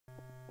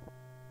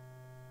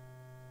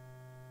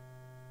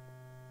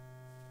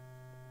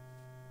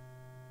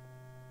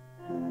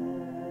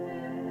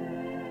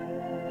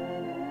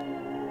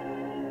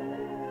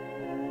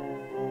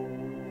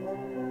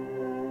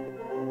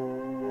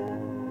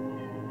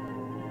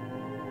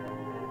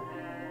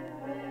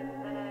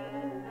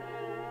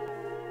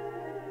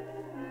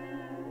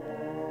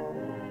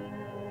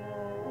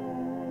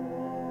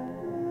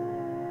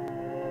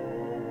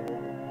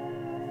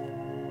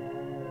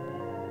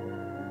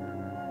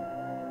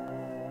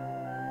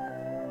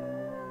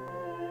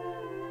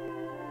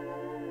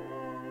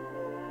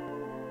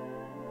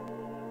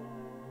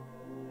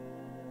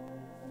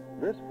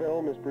This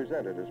film is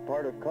presented as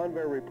part of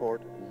Convair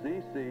Report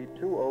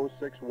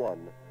ZC2061,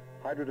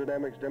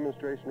 Hydrodynamics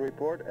Demonstration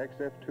Report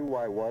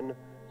XF2Y1,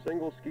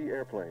 Single Ski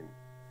Airplane.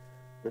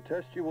 The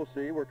tests you will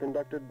see were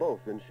conducted both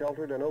in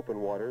sheltered and open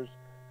waters,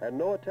 and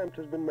no attempt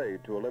has been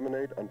made to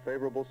eliminate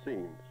unfavorable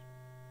scenes.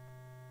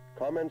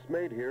 Comments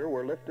made here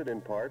were lifted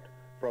in part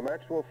from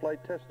actual flight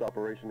test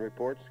operation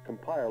reports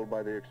compiled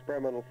by the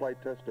Experimental Flight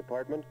Test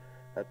Department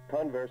at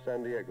Convair,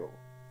 San Diego.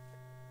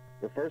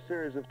 The first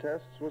series of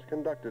tests was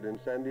conducted in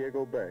San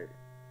Diego Bay.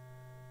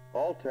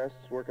 All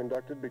tests were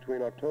conducted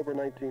between October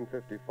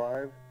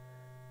 1955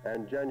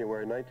 and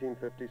January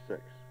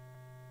 1956.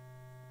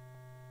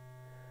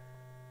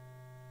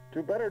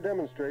 To better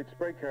demonstrate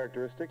spray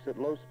characteristics at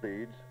low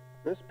speeds,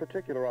 this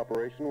particular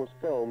operation was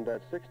filmed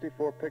at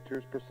 64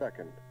 pictures per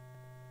second.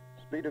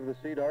 Speed of the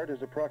sea dart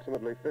is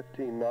approximately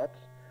 15 knots,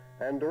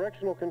 and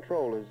directional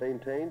control is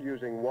maintained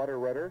using water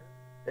rudder,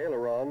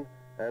 aileron,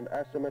 and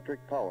asymmetric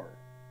power.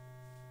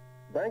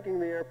 Banking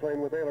the airplane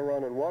with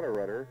aileron and water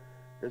rudder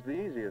is the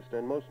easiest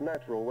and most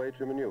natural way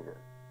to maneuver.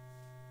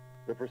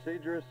 The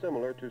procedure is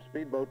similar to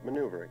speedboat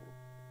maneuvering.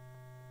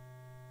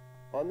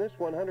 On this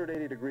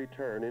 180-degree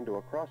turn into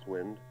a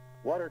crosswind,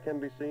 water can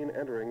be seen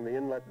entering the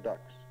inlet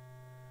ducts.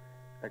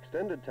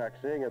 Extended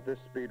taxiing at this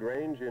speed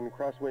range in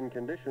crosswind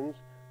conditions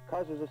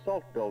causes a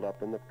salt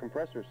buildup in the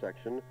compressor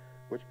section,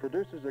 which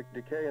produces a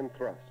decay in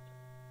thrust.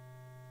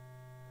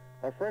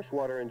 A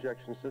freshwater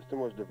injection system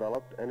was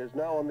developed and is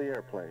now on the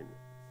airplane.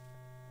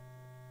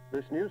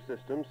 This new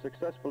system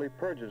successfully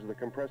purges the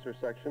compressor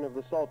section of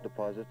the salt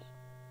deposits,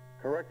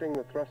 correcting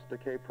the thrust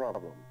decay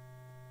problem.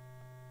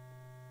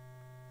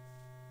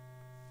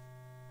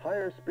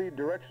 Higher speed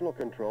directional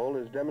control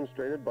is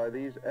demonstrated by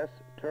these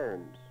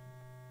S-turns.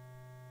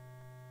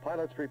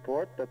 Pilots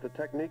report that the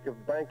technique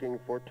of banking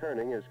for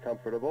turning is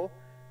comfortable,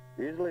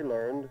 easily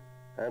learned,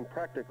 and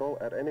practical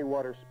at any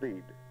water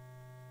speed.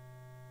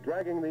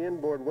 Dragging the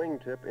inboard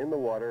wingtip in the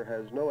water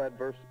has no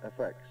adverse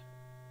effects.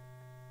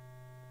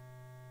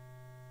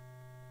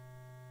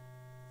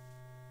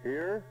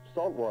 Here,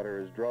 salt water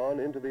is drawn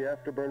into the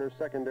afterburner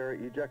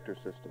secondary ejector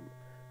system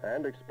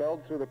and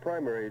expelled through the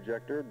primary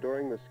ejector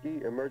during the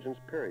ski emergence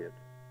period.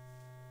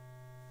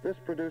 This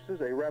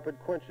produces a rapid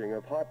quenching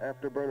of hot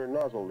afterburner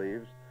nozzle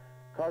leaves,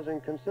 causing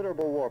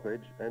considerable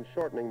warpage and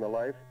shortening the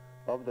life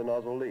of the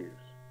nozzle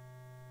leaves.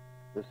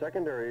 The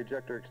secondary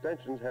ejector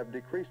extensions have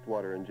decreased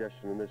water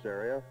ingestion in this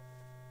area,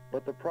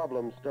 but the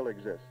problem still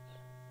exists.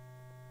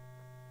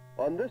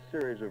 On this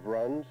series of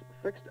runs,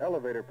 fixed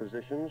elevator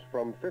positions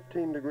from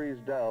 15 degrees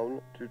down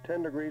to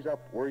 10 degrees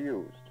up were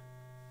used.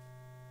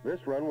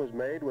 This run was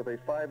made with a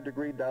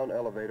 5-degree down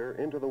elevator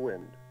into the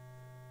wind.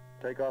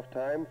 Takeoff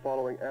time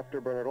following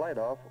afterburner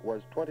light-off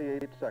was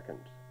 28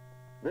 seconds.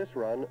 This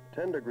run,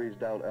 10 degrees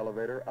down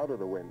elevator out of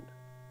the wind.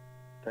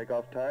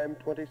 Takeoff time,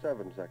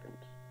 27 seconds.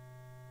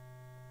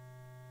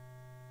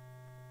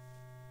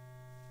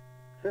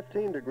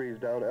 15 degrees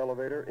down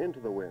elevator into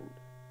the wind.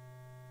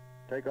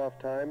 Takeoff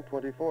time,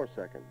 24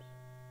 seconds.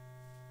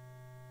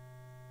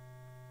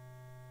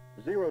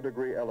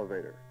 0-degree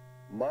elevator.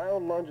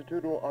 Mild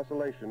longitudinal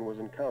oscillation was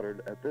encountered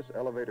at this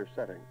elevator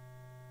setting.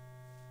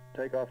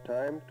 Takeoff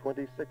time,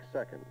 26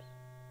 seconds.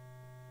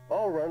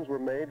 All runs were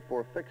made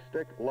for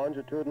fixed-stick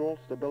longitudinal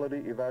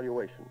stability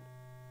evaluation.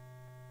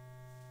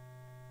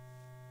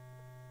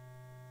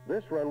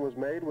 This run was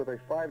made with a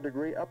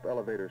 5-degree up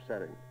elevator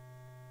setting.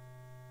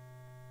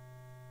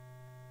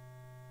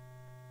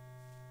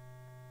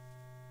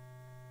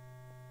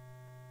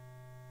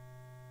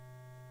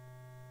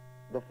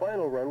 The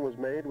final run was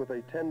made with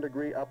a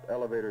 10-degree up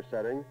elevator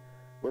setting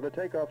with a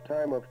takeoff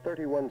time of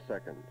 31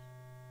 seconds.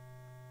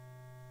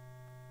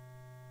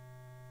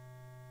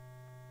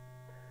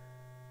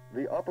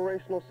 The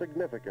operational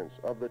significance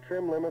of the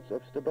trim limits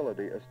of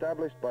stability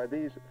established by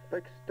these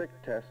fixed stick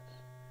tests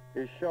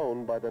is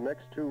shown by the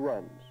next two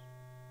runs.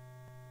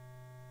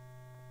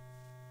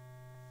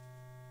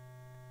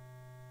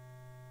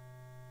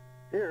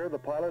 Here, the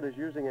pilot is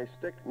using a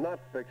stick not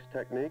fixed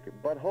technique,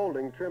 but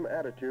holding trim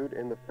attitude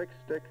in the fixed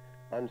stick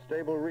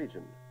unstable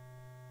region.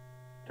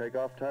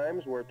 Takeoff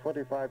times were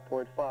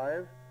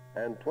 25.5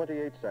 and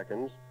 28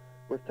 seconds,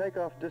 with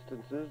takeoff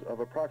distances of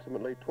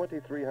approximately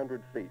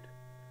 2,300 feet.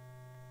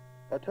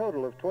 A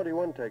total of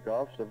 21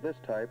 takeoffs of this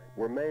type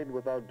were made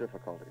without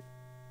difficulty.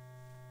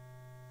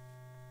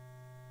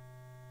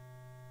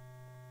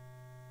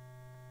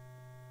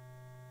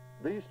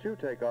 These two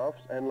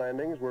takeoffs and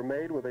landings were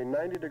made with a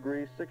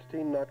 90-degree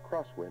 16-knot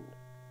crosswind.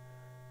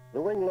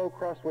 The wing-low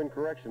crosswind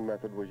correction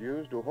method was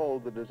used to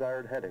hold the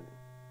desired heading.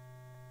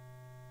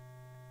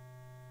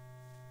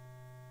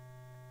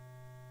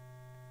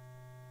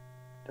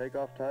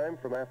 Takeoff time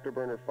from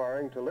afterburner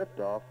firing to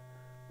liftoff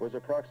was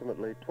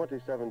approximately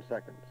 27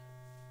 seconds.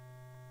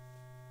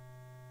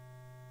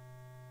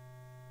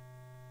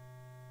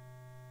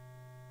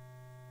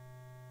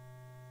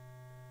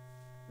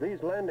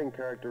 These landing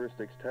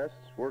characteristics tests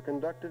were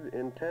conducted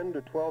in 10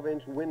 to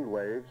 12-inch wind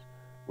waves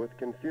with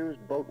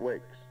confused boat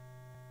wakes.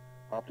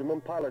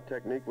 Optimum pilot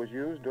technique was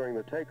used during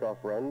the takeoff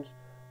runs,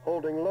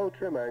 holding low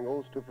trim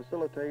angles to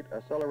facilitate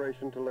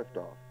acceleration to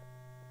liftoff.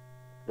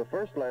 The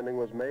first landing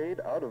was made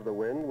out of the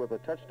wind with a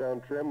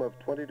touchdown trim of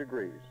 20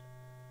 degrees.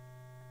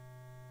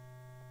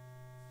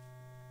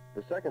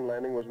 The second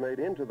landing was made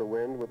into the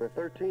wind with a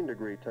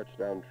 13-degree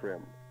touchdown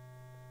trim.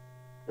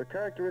 The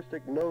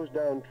characteristic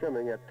nose-down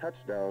trimming at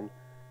touchdown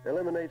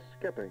eliminates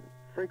skipping,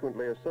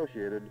 frequently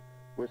associated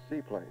with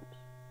seaplanes.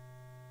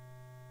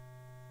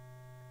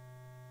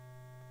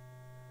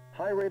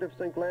 High rate of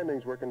sink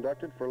landings were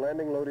conducted for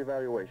landing load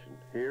evaluation.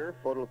 Here,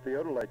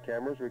 phototheodolite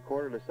cameras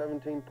recorded a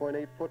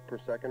 17.8 foot per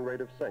second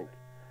rate of sink.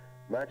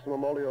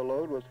 Maximum oleo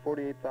load was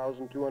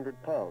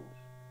 48,200 pounds.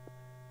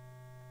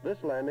 This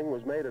landing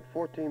was made at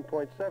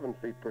 14.7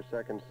 feet per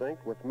second sink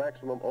with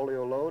maximum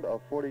oleo load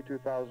of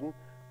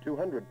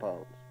 42,200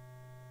 pounds.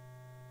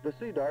 The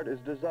Sea Dart is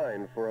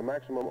designed for a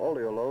maximum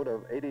oleo load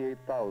of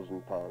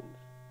 88,000 pounds.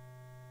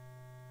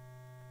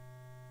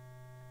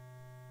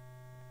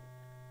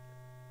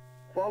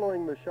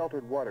 Following the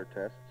sheltered water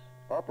tests,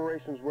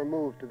 operations were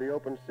moved to the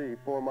open sea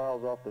 4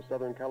 miles off the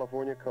Southern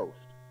California coast.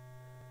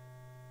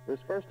 This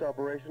first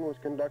operation was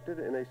conducted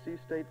in a sea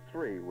state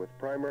 3 with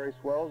primary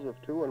swells of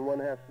 2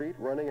 1/2 feet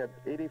running at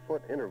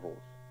 80-foot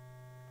intervals.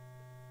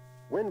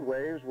 Wind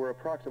waves were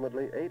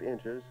approximately 8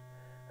 inches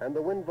and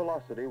the wind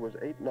velocity was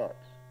 8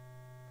 knots.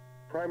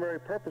 Primary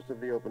purpose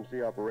of the open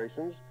sea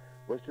operations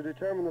was to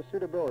determine the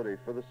suitability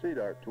for the Sea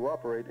Dart to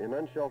operate in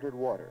unsheltered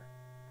water.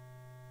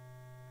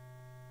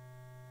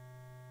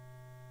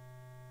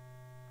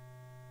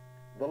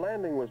 The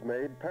landing was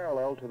made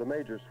parallel to the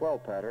major swell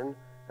pattern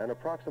and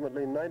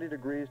approximately 90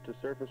 degrees to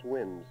surface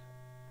winds.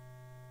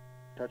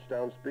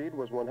 Touchdown speed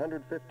was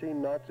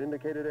 115 knots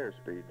indicated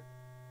airspeed.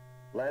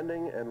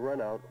 Landing and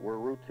run out were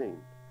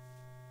routine.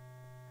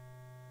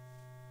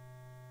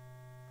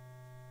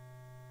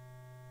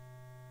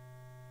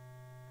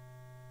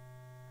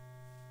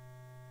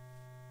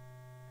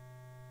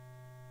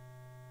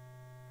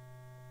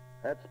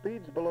 At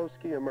speeds below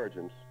ski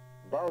emergence,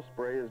 bow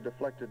spray is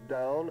deflected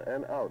down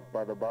and out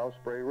by the bow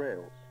spray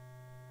rails.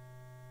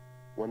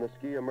 When the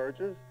ski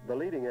emerges, the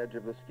leading edge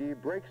of the ski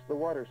breaks the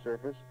water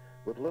surface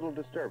with little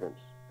disturbance,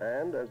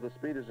 and as the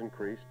speed is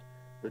increased,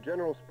 the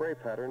general spray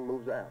pattern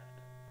moves aft.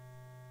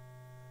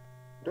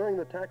 During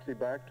the taxi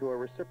back to a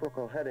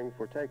reciprocal heading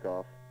for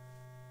takeoff,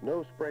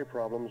 no spray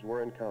problems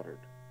were encountered.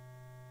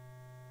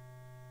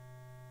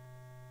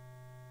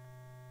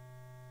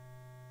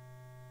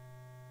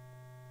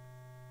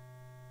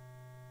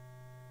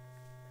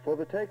 For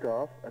the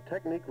takeoff, a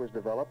technique was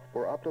developed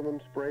for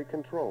optimum spray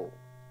control.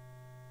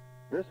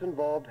 This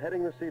involved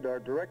heading the Sea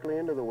Dart directly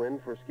into the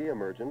wind for ski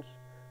emergence,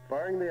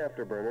 firing the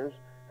afterburners,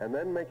 and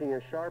then making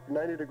a sharp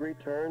 90-degree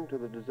turn to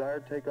the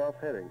desired takeoff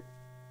heading.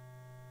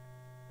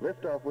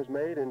 Liftoff was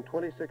made in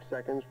 26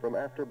 seconds from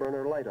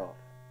afterburner light-off.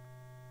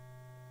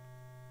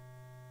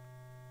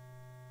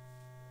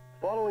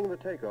 Following the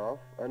takeoff,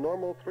 a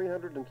normal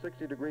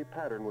 360-degree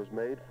pattern was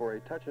made for a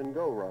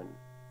touch-and-go run.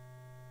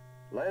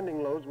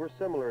 Landing loads were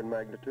similar in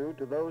magnitude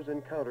to those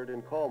encountered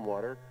in calm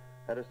water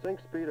at a sink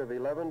speed of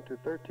 11 to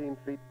 13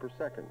 feet per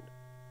second.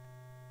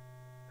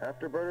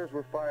 Afterburners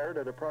were fired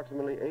at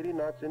approximately 80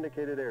 knots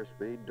indicated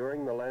airspeed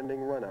during the landing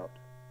runout.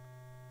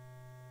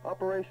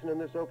 Operation in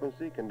this open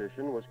sea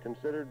condition was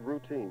considered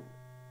routine.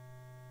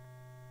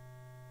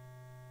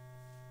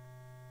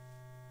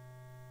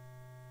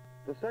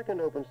 The second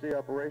open sea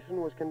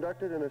operation was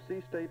conducted in a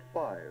sea state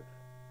 5.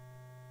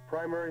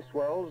 Primary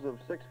swells of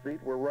 6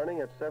 feet were running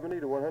at 70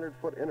 to 100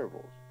 foot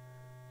intervals.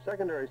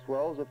 Secondary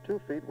swells of 2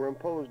 feet were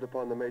imposed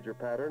upon the major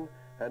pattern,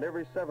 and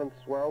every 7th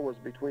swell was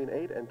between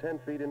 8 and 10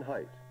 feet in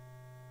height.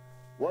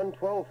 One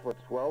 12-foot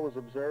swell was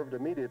observed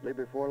immediately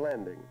before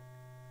landing.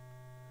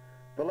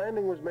 The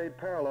landing was made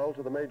parallel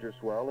to the major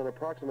swell and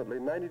approximately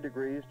 90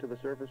 degrees to the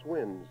surface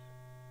winds.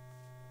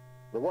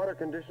 The water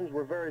conditions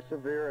were very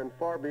severe and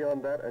far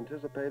beyond that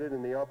anticipated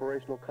in the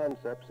operational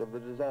concepts of the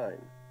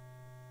design.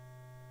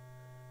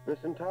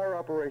 This entire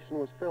operation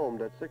was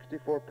filmed at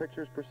 64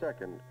 pictures per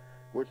second,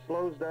 which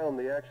slows down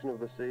the action of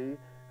the sea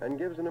and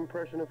gives an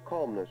impression of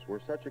calmness where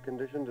such a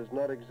condition does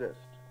not exist.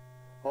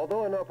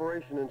 Although an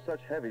operation in such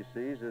heavy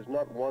seas is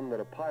not one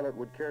that a pilot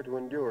would care to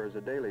endure as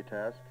a daily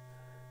task,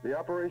 the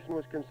operation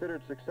was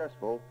considered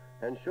successful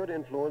and should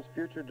influence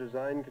future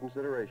design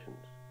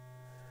considerations.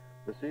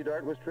 The Sea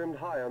Dart was trimmed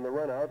high on the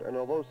runout, and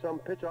although some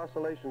pitch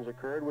oscillations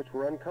occurred which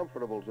were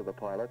uncomfortable to the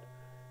pilot,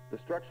 the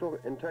structural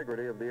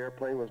integrity of the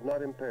airplane was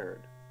not impaired.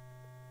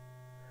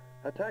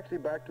 A taxi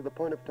back to the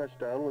point of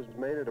touchdown was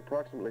made at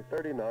approximately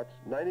 30 knots,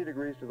 90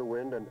 degrees to the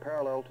wind and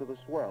parallel to the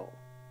swell.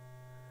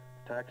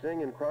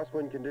 Taxiing in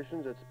crosswind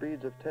conditions at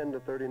speeds of 10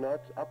 to 30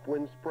 knots,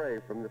 upwind spray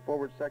from the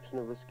forward section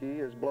of the ski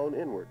is blown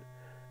inward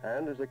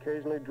and is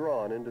occasionally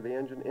drawn into the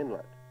engine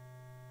inlet.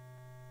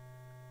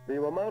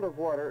 The amount of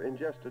water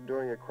ingested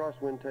during a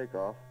crosswind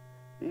takeoff,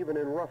 even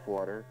in rough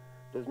water,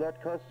 does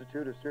not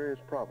constitute a serious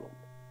problem.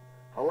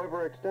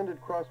 However, extended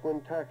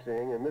crosswind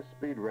taxiing in this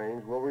speed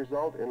range will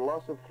result in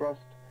loss of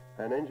thrust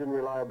and engine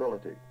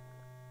reliability.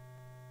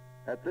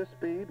 At this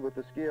speed, with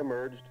the ski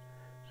emerged,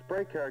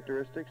 spray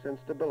characteristics and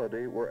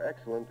stability were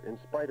excellent in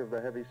spite of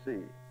the heavy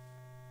sea.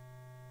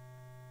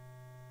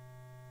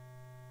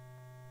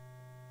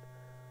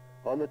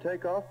 On the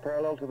takeoff,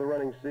 parallel to the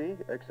running sea,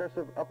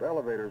 excessive up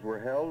elevators were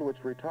held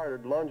which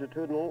retarded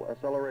longitudinal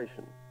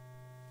acceleration.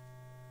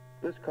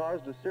 This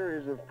caused a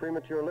series of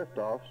premature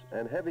liftoffs,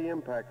 and heavy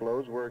impact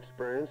loads were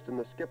experienced in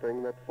the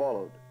skipping that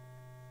followed.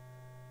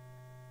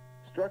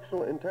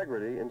 Structural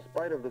integrity, in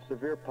spite of the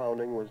severe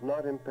pounding, was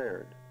not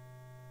impaired.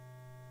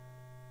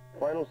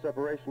 Final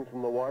separation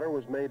from the water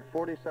was made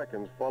 40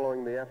 seconds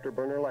following the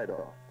afterburner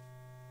light-off.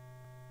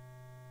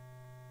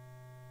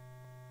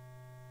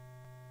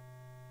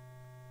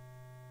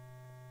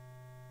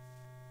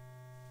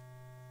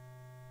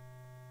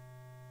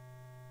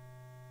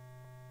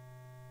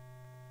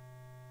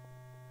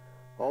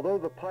 Although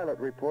the pilot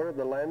reported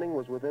the landing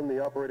was within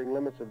the operating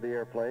limits of the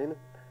airplane,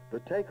 the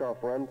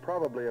takeoff run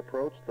probably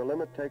approached the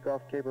limit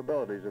takeoff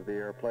capabilities of the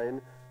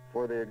airplane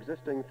for the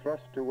existing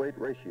thrust-to-weight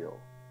ratio.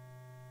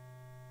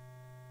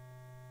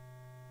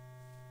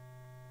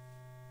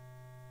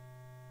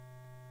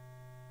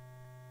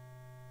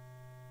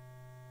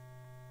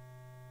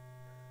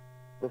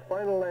 The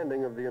final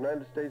landing of the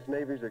United States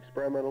Navy's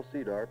experimental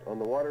Sea Dart on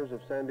the waters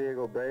of San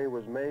Diego Bay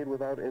was made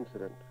without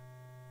incident.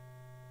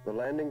 The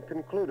landing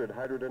concluded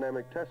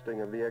hydrodynamic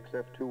testing of the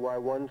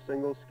XF-2Y1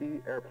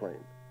 single-ski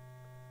airplane.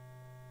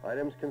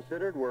 Items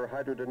considered were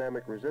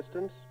hydrodynamic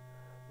resistance,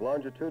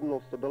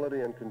 longitudinal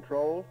stability and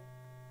control,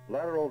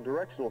 lateral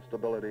directional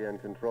stability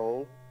and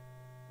control,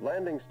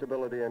 landing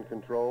stability and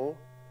control,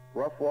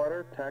 rough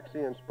water, taxi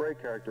and spray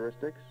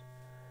characteristics,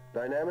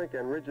 dynamic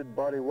and rigid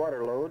body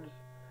water loads,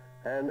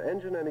 and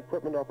engine and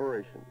equipment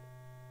operation.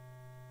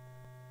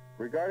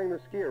 Regarding the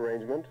ski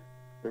arrangement,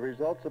 the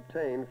results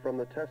obtained from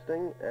the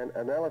testing and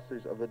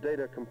analysis of the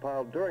data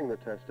compiled during the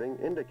testing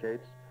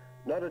indicates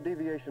not a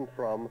deviation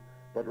from,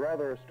 but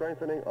rather a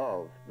strengthening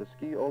of, the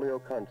ski oleo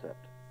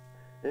concept.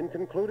 In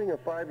concluding a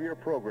 5-year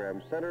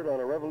program centered on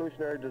a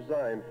revolutionary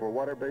design for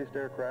water-based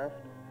aircraft,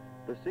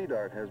 the Sea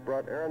Dart has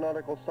brought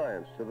aeronautical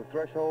science to the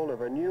threshold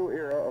of a new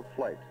era of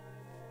flight.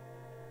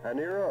 An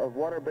era of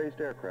water-based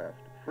aircraft,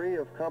 free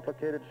of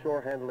complicated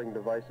shore handling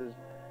devices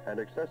and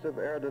excessive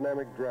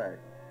aerodynamic drag.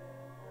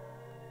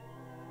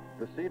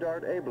 The Sea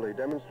Dart ably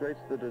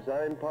demonstrates the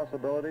design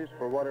possibilities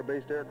for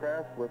water-based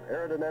aircraft with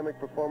aerodynamic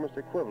performance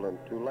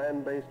equivalent to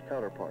land-based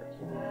counterparts.